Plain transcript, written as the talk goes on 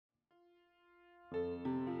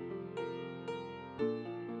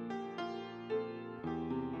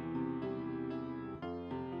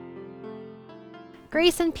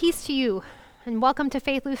Grace and peace to you, and welcome to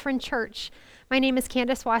Faith Lutheran Church. My name is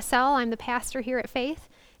Candace Wassell. I'm the pastor here at Faith.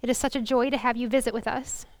 It is such a joy to have you visit with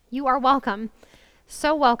us. You are welcome,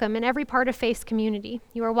 so welcome in every part of Faith's community.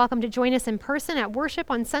 You are welcome to join us in person at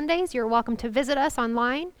worship on Sundays. You're welcome to visit us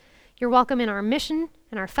online. You're welcome in our mission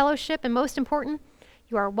and our fellowship, and most important,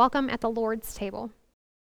 you are welcome at the Lord's table.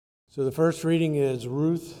 So the first reading is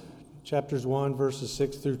Ruth, chapters 1, verses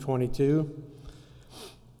 6 through 22.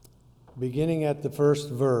 Beginning at the first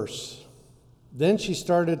verse. Then she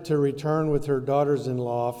started to return with her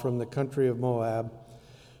daughters-in-law from the country of Moab,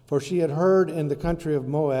 for she had heard in the country of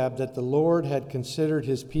Moab that the Lord had considered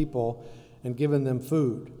his people and given them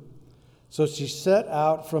food. So she set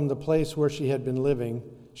out from the place where she had been living,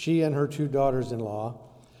 she and her two daughters-in-law,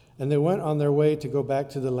 and they went on their way to go back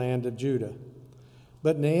to the land of Judah.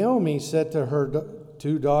 But Naomi said to her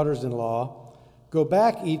two daughters-in-law, "Go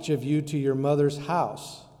back, each of you, to your mother's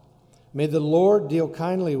house. May the Lord deal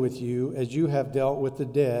kindly with you as you have dealt with the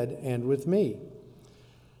dead and with me.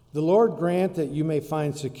 The Lord grant that you may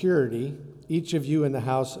find security, each of you in the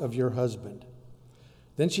house of your husband."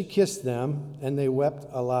 Then she kissed them, and they wept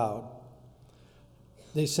aloud.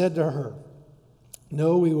 They said to her,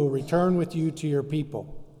 "No, we will return with you to your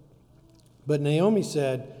people." But Naomi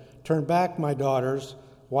said, "Turn back, my daughters.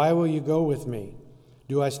 Why will you go with me?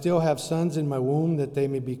 Do I still have sons in my womb that they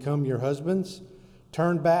may become your husbands?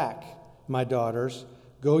 Turn back, my daughters,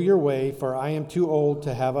 go your way, for I am too old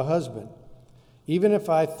to have a husband. Even if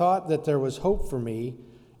I thought that there was hope for me,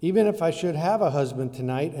 even if I should have a husband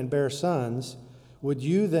tonight and bear sons, would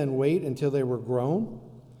you then wait until they were grown?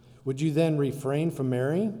 Would you then refrain from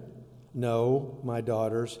marrying? No, my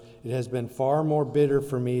daughters, it has been far more bitter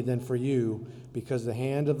for me than for you, because the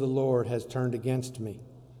hand of the Lord has turned against me."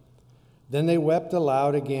 Then they wept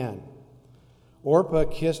aloud again. Orpah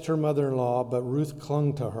kissed her mother-in-law, but Ruth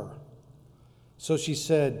clung to her. So she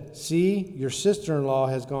said, "See, your sister-in-law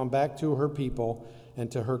has gone back to her people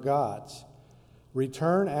and to her gods.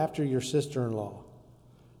 Return after your sister-in-law."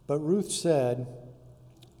 But Ruth said,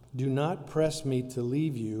 "Do not press me to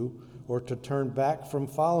leave you or to turn back from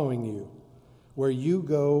following you. Where you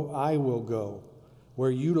go, I will go.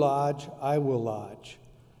 Where you lodge, I will lodge.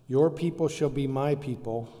 Your people shall be my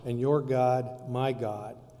people, and your God, my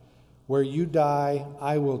God. Where you die,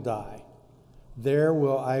 I will die. There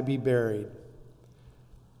will I be buried.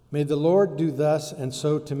 May the Lord do thus and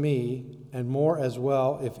so to me, and more as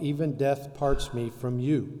well, if even death parts me from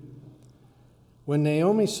you." When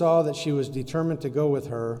Naomi saw that she was determined to go with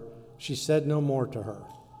her, she said no more to her.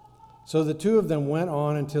 So the two of them went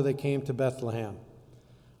on until they came to Bethlehem.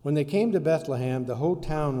 When they came to Bethlehem, the whole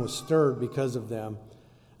town was stirred because of them,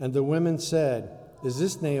 and the women said, "Is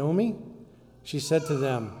this Naomi?" She said to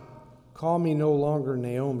them, "Call me no longer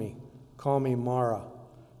Naomi, call me Mara,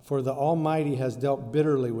 for the Almighty has dealt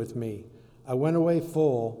bitterly with me. I went away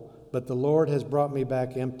full, but the Lord has brought me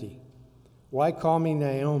back empty. Why call me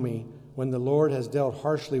Naomi when the Lord has dealt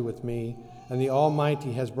harshly with me, and the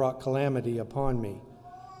Almighty has brought calamity upon me?"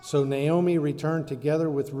 So Naomi returned together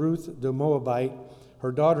with Ruth the Moabite,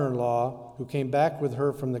 her daughter-in-law, who came back with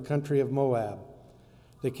her from the country of Moab.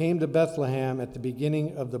 They came to Bethlehem at the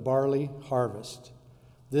beginning of the barley harvest.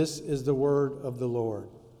 This is the word of the Lord.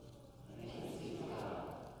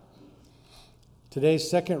 Today's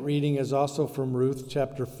second reading is also from Ruth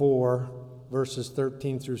chapter 4, verses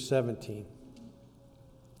 13 through 17.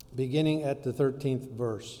 Beginning at the 13th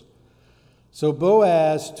verse. So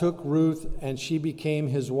Boaz took Ruth, and she became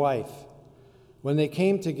his wife. When they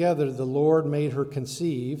came together, the Lord made her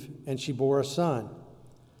conceive, and she bore a son.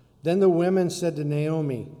 Then the women said to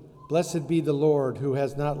Naomi, "Blessed be the Lord, who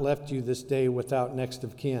has not left you this day without next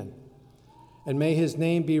of kin. And may his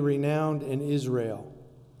name be renowned in Israel.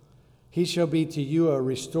 He shall be to you a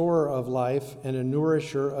restorer of life and a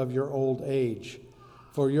nourisher of your old age.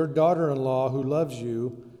 For your daughter-in-law, who loves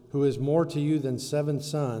you, who is more to you than 7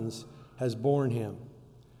 sons, has borne him."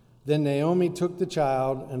 Then Naomi took the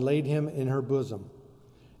child and laid him in her bosom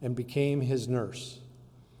and became his nurse.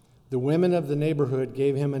 The women of the neighborhood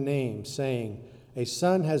gave him a name, saying, "A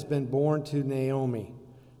son has been born to Naomi."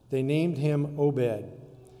 They named him Obed.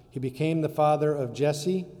 He became the father of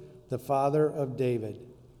Jesse, the father of David.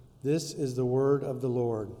 This is the word of the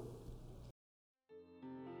Lord.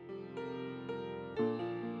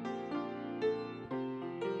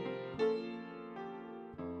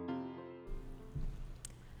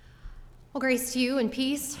 Well, grace to you and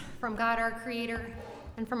peace from God our Creator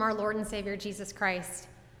and from our Lord and Savior Jesus Christ.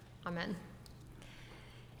 Amen.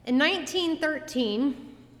 In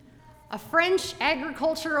 1913, a French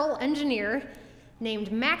agricultural engineer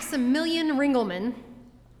named Maximilian Ringelmann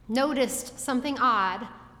noticed something odd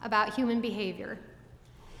about human behavior.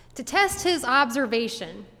 To test his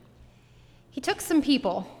observation, he took some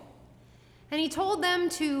people and he told them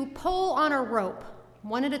to pull on a rope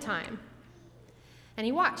one at a time. And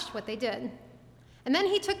he watched what they did. And then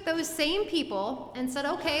he took those same people and said,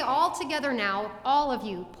 okay, all together now, all of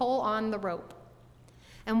you, pull on the rope.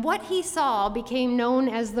 And what he saw became known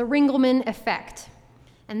as the Ringelmann effect.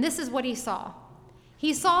 And this is what he saw.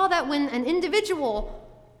 He saw that when an individual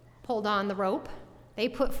pulled on the rope, they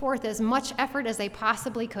put forth as much effort as they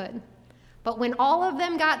possibly could. But when all of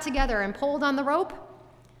them got together and pulled on the rope,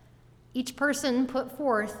 each person put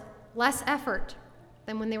forth less effort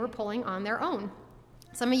than when they were pulling on their own.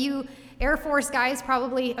 Some of you Air Force guys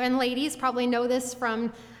probably, and ladies, probably know this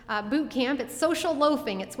from boot camp. It's social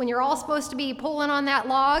loafing. It's when you're all supposed to be pulling on that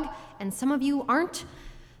log, and some of you aren't.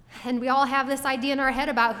 And we all have this idea in our head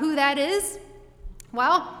about who that is.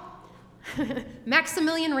 Well,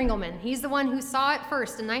 Maximilian Ringelmann, he's the one who saw it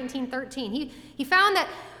first in 1913. He found that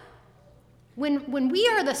when we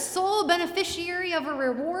are the sole beneficiary of a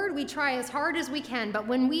reward, we try as hard as we can. But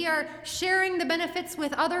when we are sharing the benefits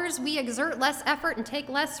with others, we exert less effort and take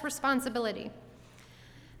less responsibility.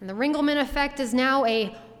 And the Ringelmann effect is now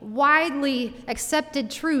a widely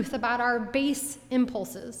accepted truth about our base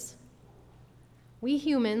impulses. We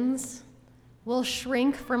humans will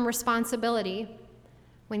shrink from responsibility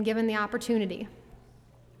when given the opportunity.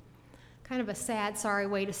 Kind of a sad, sorry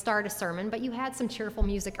way to start a sermon, but you had some cheerful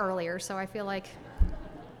music earlier, so I feel like...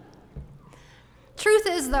 Truth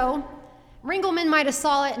is, though, Ringelmann might have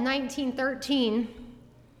saw it in 1913,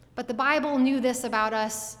 but the Bible knew this about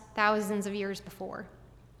us thousands of years before.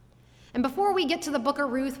 And before we get to the book of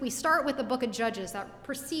Ruth, we start with the book of Judges that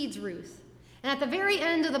precedes Ruth. And at the very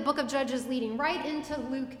end of the book of Judges, leading right into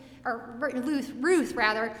Ruth,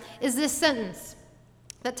 is this sentence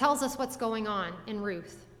that tells us what's going on in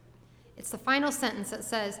Ruth. It's the final sentence that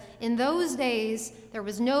says, "In those days there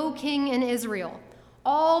was no king in Israel.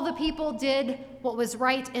 All the people did what was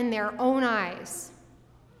right in their own eyes."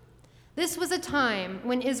 This was a time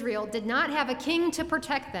when Israel did not have a king to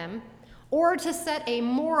protect them or to set a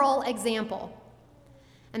moral example.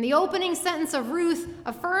 And the opening sentence of Ruth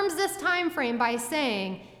affirms this time frame by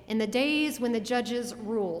saying, "In the days when the judges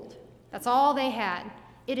ruled." That's all they had.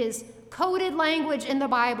 It is coded language in the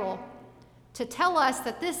Bible to tell us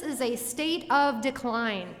that this is a state of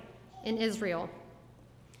decline in Israel.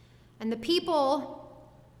 And the people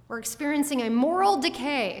were experiencing a moral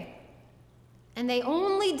decay, and they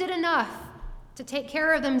only did enough to take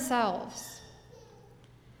care of themselves.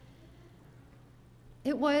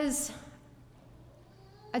 It was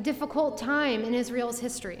a difficult time in Israel's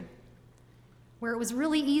history, where it was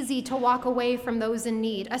really easy to walk away from those in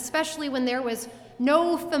need, especially when there was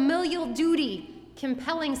no familial duty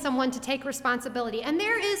compelling someone to take responsibility. And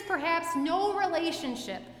there is perhaps no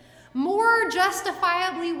relationship more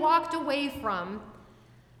justifiably walked away from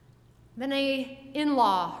than an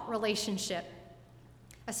in-law relationship,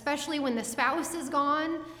 especially when the spouse is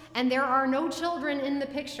gone and there are no children in the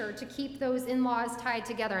picture to keep those in-laws tied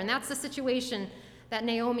together. And that's the situation that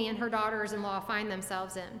Naomi and her daughters-in-law find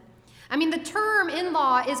themselves in. I mean, the term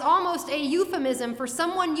in-law is almost a euphemism for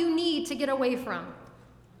someone you need to get away from.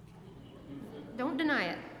 Don't deny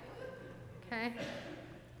it, okay?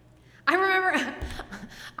 I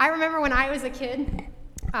remember when I was a kid,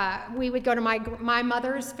 we would go to my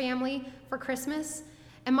mother's family for Christmas,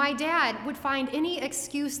 and my dad would find any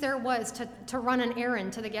excuse there was to run an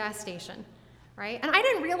errand to the gas station, right? And I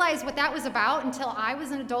didn't realize what that was about until I was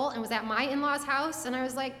an adult and was at my in-laws' house, and I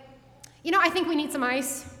was like, I think we need some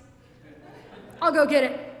ice. I'll go get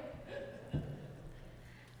it.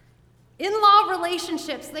 In-law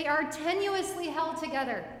relationships, they are tenuously held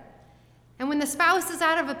together. And when the spouse is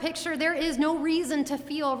out of a picture, there is no reason to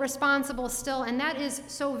feel responsible still. And that is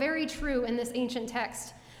so very true in this ancient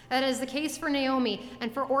text. That is the case for Naomi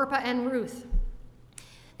and for Orpah and Ruth.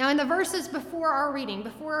 Now, in the verses before our reading,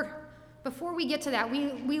 before we get to that,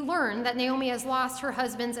 we learn that Naomi has lost her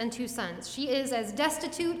husbands and 2 sons. She is as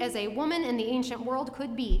destitute as a woman in the ancient world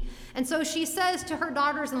could be. And so she says to her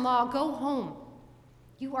daughters-in-law, "Go home.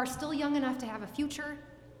 You are still young enough to have a future.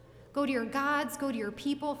 Go to your gods, go to your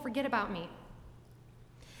people, forget about me."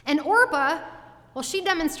 And Orpah, well, she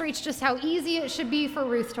demonstrates just how easy it should be for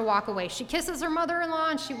Ruth to walk away. She kisses her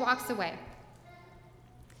mother-in-law and she walks away.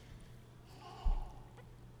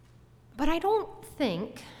 But I don't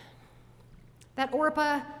think that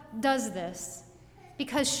Orpah does this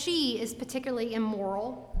because she is particularly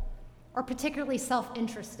immoral or particularly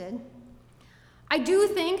self-interested. I do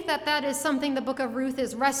think that that is something the book of Ruth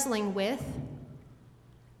is wrestling with,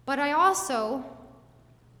 but I also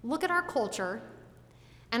look at our culture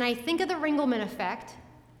and I think of the Ringelmann effect,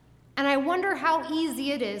 and I wonder how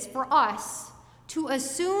easy it is for us to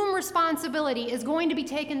assume responsibility is going to be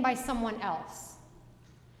taken by someone else.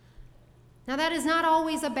 Now, that is not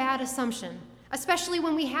always a bad assumption, especially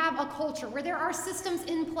when we have a culture where there are systems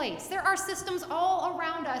in place. There are systems all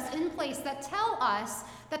around us in place that tell us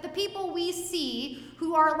that the people we see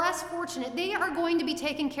who are less fortunate, they are going to be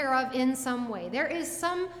taken care of in some way. There is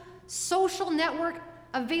some social network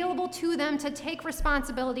available to them to take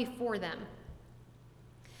responsibility for them.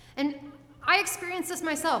 And I experienced this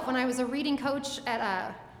myself when I was a reading coach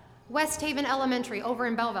at West Haven Elementary over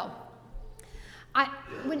in Belleville.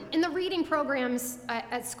 When in the reading programs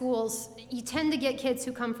at schools, you tend to get kids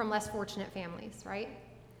who come from less fortunate families, right?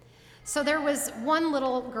 So there was one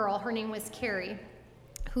little girl, her name was Carrie,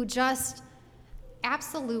 who just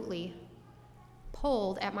absolutely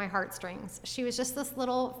pulled at my heartstrings. She was just this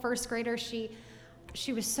little first grader. She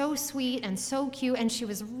was so sweet and so cute, and she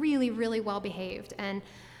was really, really well behaved. And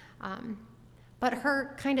but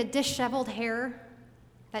her kind of disheveled hair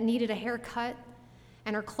that needed a haircut,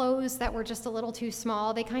 and her clothes that were just a little too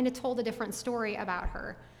small, they kind of told a different story about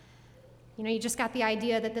her. You know, you just got the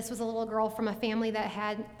idea that this was a little girl from a family that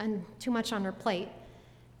had too much on her plate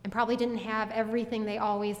and probably didn't have everything they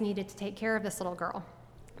always needed to take care of this little girl.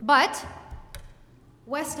 But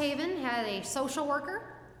West Haven had a social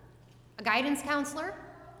worker, a guidance counselor,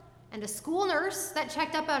 and a school nurse that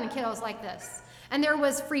checked up on kiddos like this. And there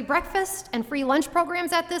was free breakfast and free lunch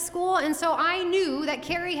programs at this school, and so I knew that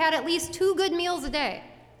Carrie had at least 2 good meals a day.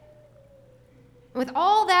 With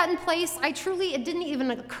all that in place, it didn't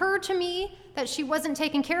even occur to me that she wasn't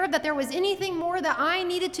taken care of, that there was anything more that I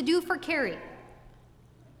needed to do for Carrie.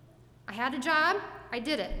 I had a job, I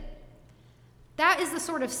did it. That is the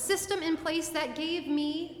sort of system in place that gave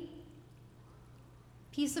me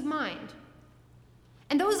peace of mind.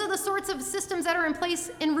 And those are the sorts of systems that are in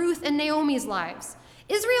place in Ruth and Naomi's lives.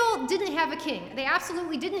 Israel didn't have a king. They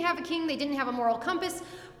absolutely didn't have a king. They didn't have a moral compass,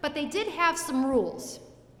 but they did have some rules.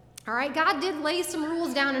 All right, God did lay some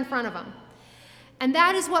rules down in front of them. And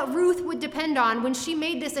that is what Ruth would depend on when she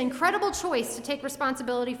made this incredible choice to take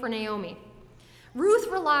responsibility for Naomi. Ruth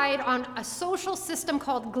relied on a social system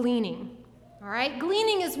called gleaning. All right,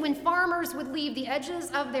 gleaning is when farmers would leave the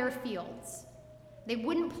edges of their fields. They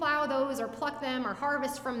wouldn't plow those or pluck them or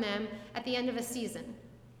harvest from them at the end of a season.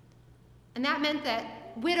 And that meant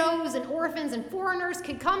that widows and orphans and foreigners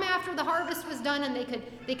could come after the harvest was done, and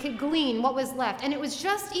they could glean what was left. And it was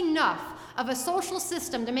just enough of a social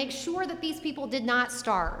system to make sure that these people did not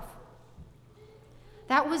starve.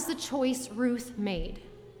 That was the choice Ruth made,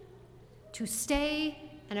 to stay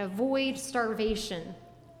and avoid starvation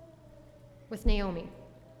with Naomi.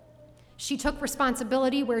 She took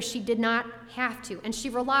responsibility where she did not have to, and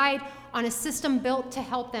she relied on a system built to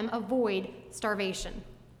help them avoid starvation.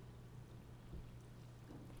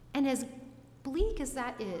 And as bleak as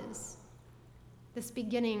that is, this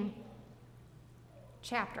beginning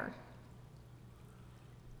chapter,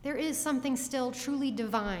 there is something still truly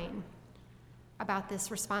divine about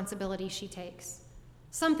this responsibility she takes.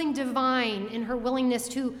 Something divine in her willingness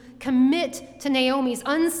to commit to Naomi's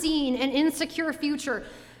unseen and insecure future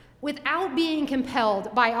without being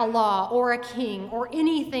compelled by a law or a king or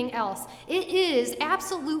anything else. It is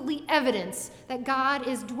absolutely evidence that God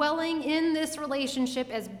is dwelling in this relationship,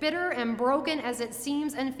 as bitter and broken as it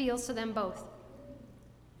seems and feels to them both.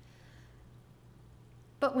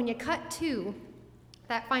 But when you cut to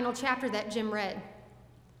that final chapter that Jim read,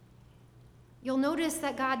 you'll notice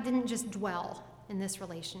that God didn't just dwell in this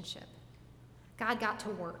relationship. God got to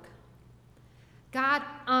work. God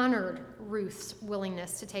honored Ruth's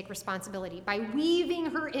willingness to take responsibility by weaving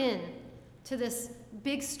her in to this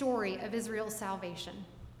big story of Israel's salvation.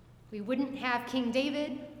 We wouldn't have King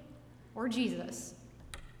David or Jesus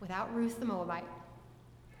without Ruth the Moabite.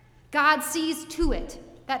 God sees to it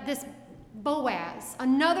that this Boaz,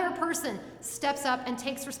 another person, steps up and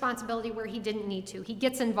takes responsibility where he didn't need to. He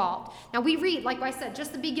gets involved. Now we read, like I said,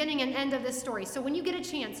 just the beginning and end of this story. So when you get a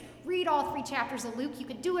chance, read all 3 chapters of Luke. You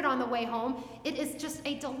could do it on the way home. It is just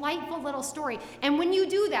a delightful little story. And when you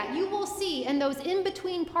do that, you will see in those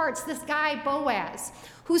in-between parts this guy, Boaz,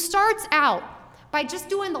 who starts out by just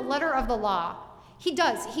doing the letter of the law. He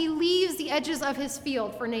does. He leaves the edges of his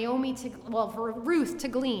field for for Ruth to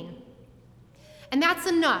glean. And that's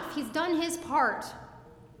enough. He's done his part.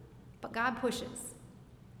 But God pushes.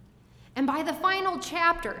 And by the final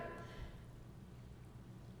chapter,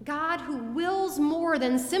 God, who wills more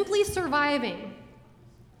than simply surviving,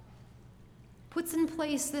 puts in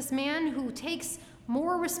place this man who takes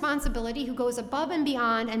more responsibility, who goes above and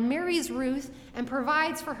beyond and marries Ruth and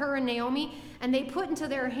provides for her and Naomi, and they put into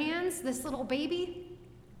their hands this little baby.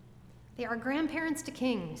 They are grandparents to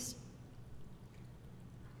kings.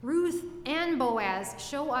 Ruth and Boaz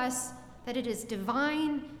show us that it is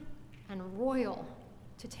divine and royal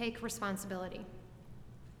to take responsibility.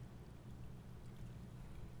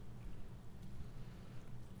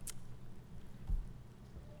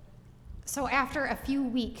 So after a few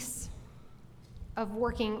weeks of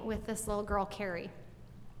working with this little girl, Carrie,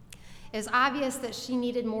 it was obvious that she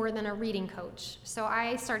needed more than a reading coach. So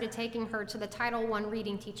I started taking her to the Title I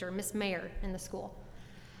reading teacher, Miss Mayer, in the school.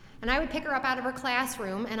 And I would pick her up out of her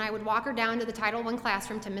classroom, and I would walk her down to the Title I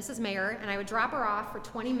classroom to Mrs. Mayer, and I would drop her off for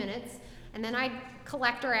 20 minutes, and then I'd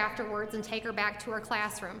collect her afterwards and take her back to her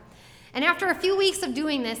classroom. And after a few weeks of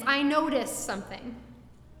doing this, I noticed something.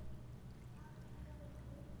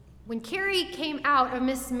 When Carrie came out of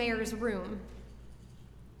Miss Mayer's room,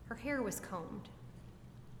 her hair was combed.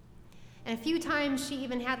 And a few times she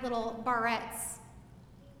even had little barrettes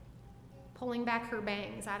pulling back her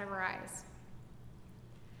bangs out of her eyes.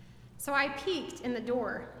 So I peeked in the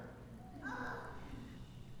door,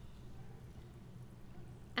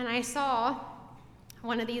 and I saw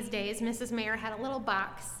one of these days Mrs. Mayer had a little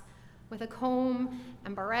box with a comb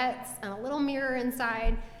and barrettes and a little mirror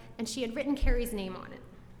inside, and she had written Carrie's name on it,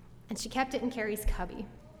 and she kept it in Carrie's cubby.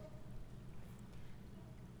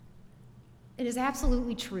 It is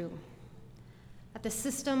absolutely true that the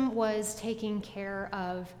system was taking care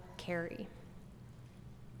of Carrie.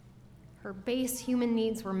 Her base human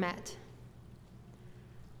needs were met.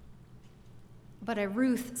 But a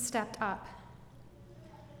Ruth stepped up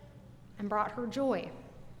and brought her joy.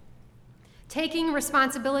 Taking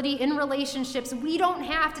responsibility in relationships we don't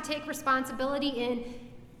have to take responsibility in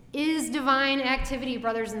is divine activity,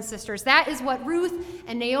 brothers and sisters. That is what Ruth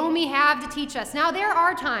and Naomi have to teach us. Now, there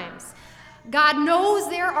are times, God knows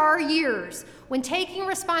there are years when taking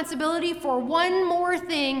responsibility for one more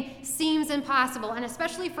thing seems impossible, and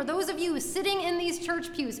especially for those of you sitting in these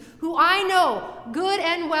church pews who I know good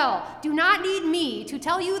and well do not need me to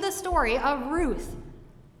tell you the story of Ruth,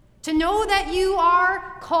 to know that you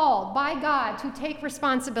are called by God to take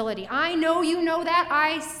responsibility. I know you know that.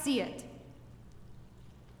 I see it.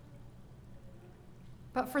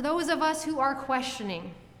 But for those of us who are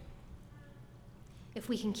questioning if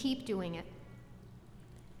we can keep doing it,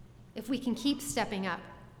 if we can keep stepping up,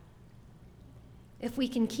 if we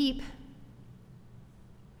can keep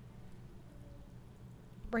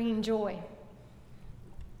bringing joy,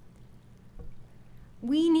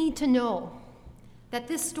 we need to know that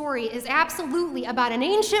this story is absolutely about an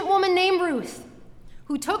ancient woman named Ruth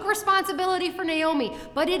who took responsibility for Naomi,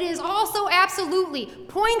 but it is also absolutely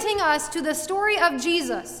pointing us to the story of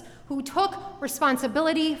Jesus who took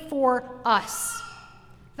responsibility for us.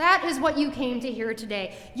 That is what you came to hear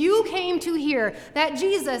today. You came to hear that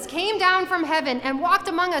Jesus came down from heaven and walked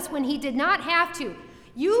among us when he did not have to.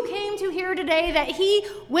 You came to hear today that he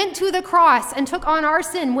went to the cross and took on our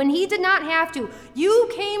sin when he did not have to. You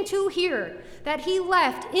came to hear that he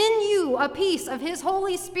left in you a piece of his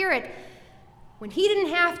Holy Spirit when he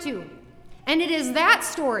didn't have to. And it is that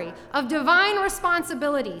story of divine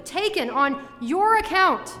responsibility taken on your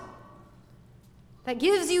account that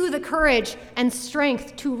gives you the courage and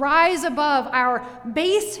strength to rise above our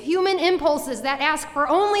base human impulses that ask for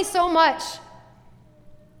only so much,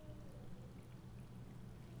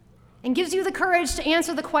 and gives you the courage to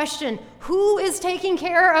answer the question, who is taking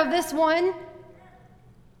care of this one?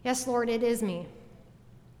 Yes, Lord, it is me.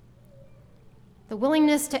 The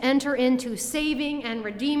willingness to enter into saving and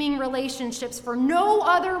redeeming relationships for no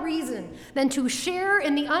other reason than to share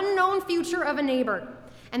in the unknown future of a neighbor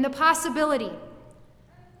and the possibility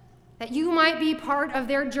that you might be part of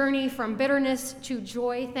their journey from bitterness to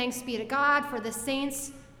joy. Thanks be to God for the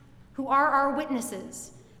saints who are our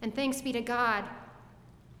witnesses, and thanks be to God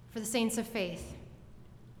for the saints of faith.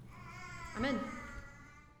 Amen.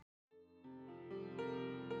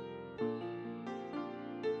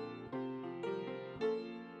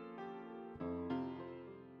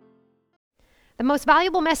 The most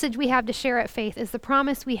valuable message we have to share at Faith is the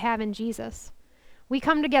promise we have in Jesus. We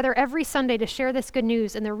come together every Sunday to share this good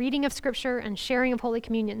news in the reading of Scripture and sharing of Holy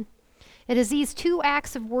Communion. It is these two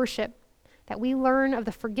acts of worship that we learn of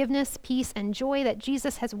the forgiveness, peace, and joy that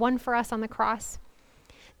Jesus has won for us on the cross.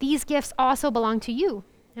 These gifts also belong to you,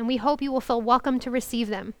 and we hope you will feel welcome to receive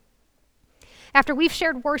them. After we've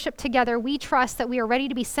shared worship together, we trust that we are ready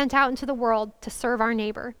to be sent out into the world to serve our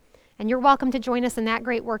neighbor, and you're welcome to join us in that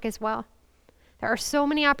great work as well. There are so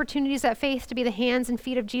many opportunities at Faith to be the hands and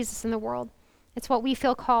feet of Jesus in the world. It's what we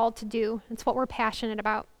feel called to do. It's what we're passionate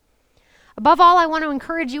about. Above all, I want to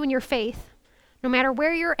encourage you in your faith. No matter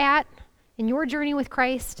where you're at in your journey with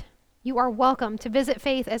Christ, you are welcome to visit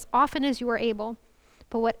Faith as often as you are able.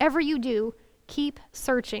 But whatever you do, keep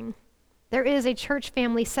searching. There is a church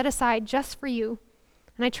family set aside just for you,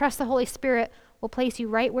 and I trust the Holy Spirit will place you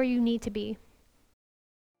right where you need to be.